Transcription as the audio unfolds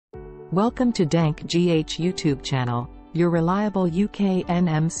Welcome to Dank YouTube channel, your reliable UK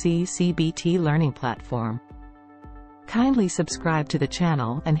NMC CBT learning platform. Kindly subscribe to the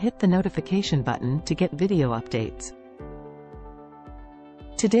channel and hit the notification button to get video updates.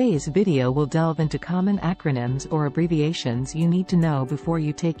 Today's video will delve into common acronyms or abbreviations you need to know before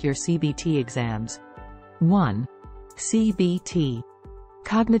you take your CBT exams. 1. CBT.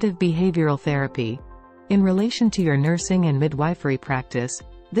 Cognitive Behavioral Therapy. In relation to your nursing and midwifery practice,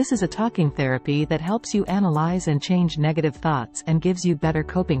 this is a talking therapy that helps you analyze and change negative thoughts and gives you better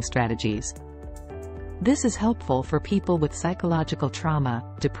coping strategies. This is helpful for people with psychological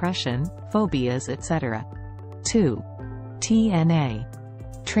trauma, depression, phobias, etc. 2.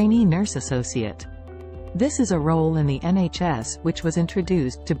 TNA. Trainee Nurse Associate. This is a role in the NHS which was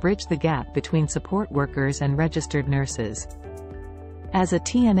introduced to bridge the gap between support workers and registered nurses. As a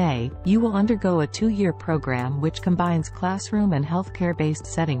TNA, you will undergo a 2-year program which combines classroom and healthcare-based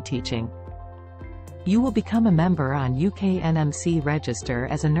setting teaching. You will become a member on UK NMC Register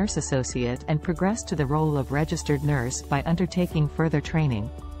as a nurse associate and progress to the role of registered nurse by undertaking further training.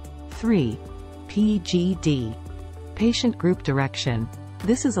 3. PGD. Patient Group Direction.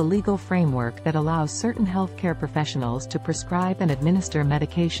 This is a legal framework that allows certain healthcare professionals to prescribe and administer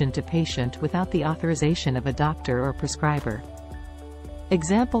medication to patient without the authorization of a doctor or prescriber.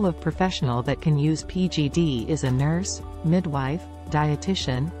 Example of professional that can use PGD is a nurse, midwife,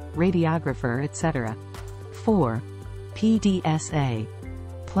 dietitian, radiographer, etc. 4. PDSA.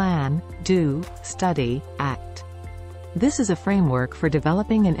 Plan, Do, Study, Act. This is a framework for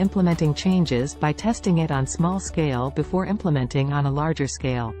developing and implementing changes by testing it on small scale before implementing on a larger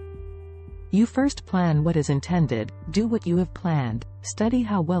scale. You first plan what is intended, do what you have planned, study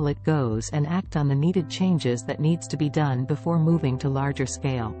how well it goes and act on the needed changes that needs to be done before moving to larger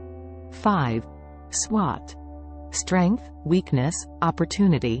scale. 5. SWOT. Strength, Weakness,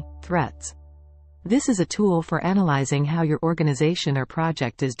 Opportunity, Threats. This is a tool for analyzing how your organization or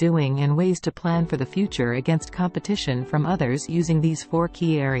project is doing and ways to plan for the future against competition from others using these 4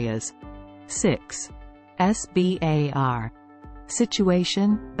 key areas. 6. SBAR.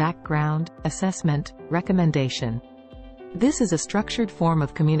 Situation, Background, Assessment, Recommendation. This is a structured form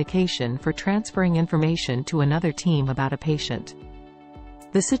of communication for transferring information to another team about a patient.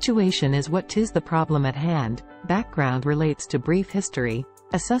 The situation is what 'tis the problem at hand, background relates to brief history,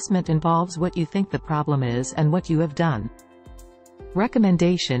 assessment involves what you think the problem is and what you have done.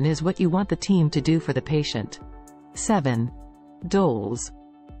 Recommendation is what you want the team to do for the patient. 7. DOLS.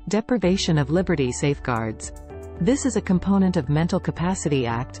 Deprivation of Liberty Safeguards. This is a component of Mental Capacity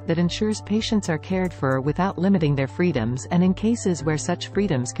Act that ensures patients are cared for without limiting their freedoms, and in cases where such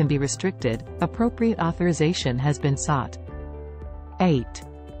freedoms can be restricted, appropriate authorization has been sought. 8.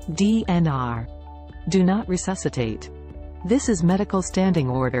 DNR. Do not resuscitate. This is medical standing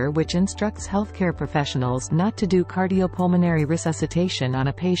order which instructs healthcare professionals not to do cardiopulmonary resuscitation on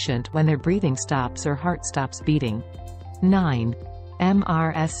a patient when their breathing stops or heart stops beating. 9.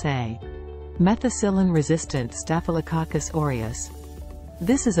 MRSA. Methicillin-resistant Staphylococcus aureus.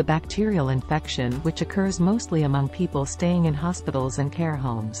 This is a bacterial infection which occurs mostly among people staying in hospitals and care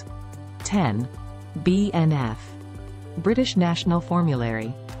homes. 10. BNF. British National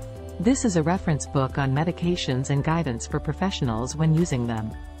Formulary. This is a reference book on medications and guidance for professionals when using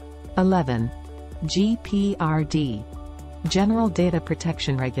them. 11. GPRD. General Data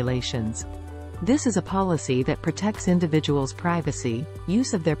Protection Regulations. This is a policy that protects individuals' privacy,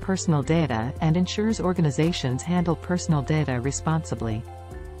 use of their personal data, and ensures organizations handle personal data responsibly.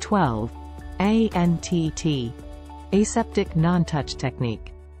 12. ANTT. Aseptic Non-Touch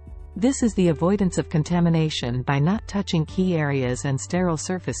Technique. This is the avoidance of contamination by not touching key areas and sterile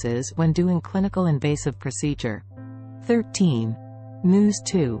surfaces when doing clinical invasive procedure. 13.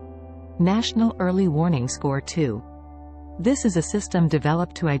 NEWS2. National Early Warning Score 2. This is a system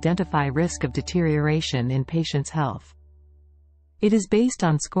developed to identify risk of deterioration in patients' health. It is based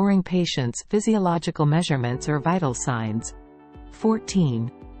on scoring patients' physiological measurements or vital signs. 14.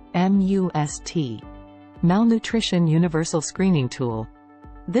 MUST. Malnutrition Universal Screening Tool.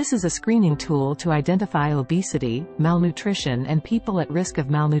 This is a screening tool to identify obesity, malnutrition and people at risk of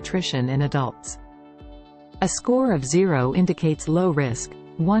malnutrition in adults. A score of 0 indicates low risk,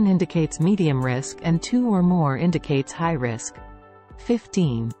 1 indicates medium risk and 2 or more indicates high risk.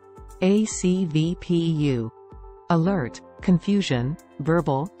 15. ACVPU. Alert, confusion,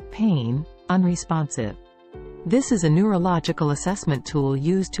 verbal, pain, unresponsive. This is a neurological assessment tool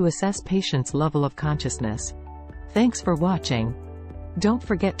used to assess patients' level of consciousness. Thanks for watching. Don't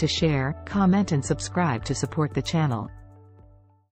forget to share, comment and subscribe to support the channel.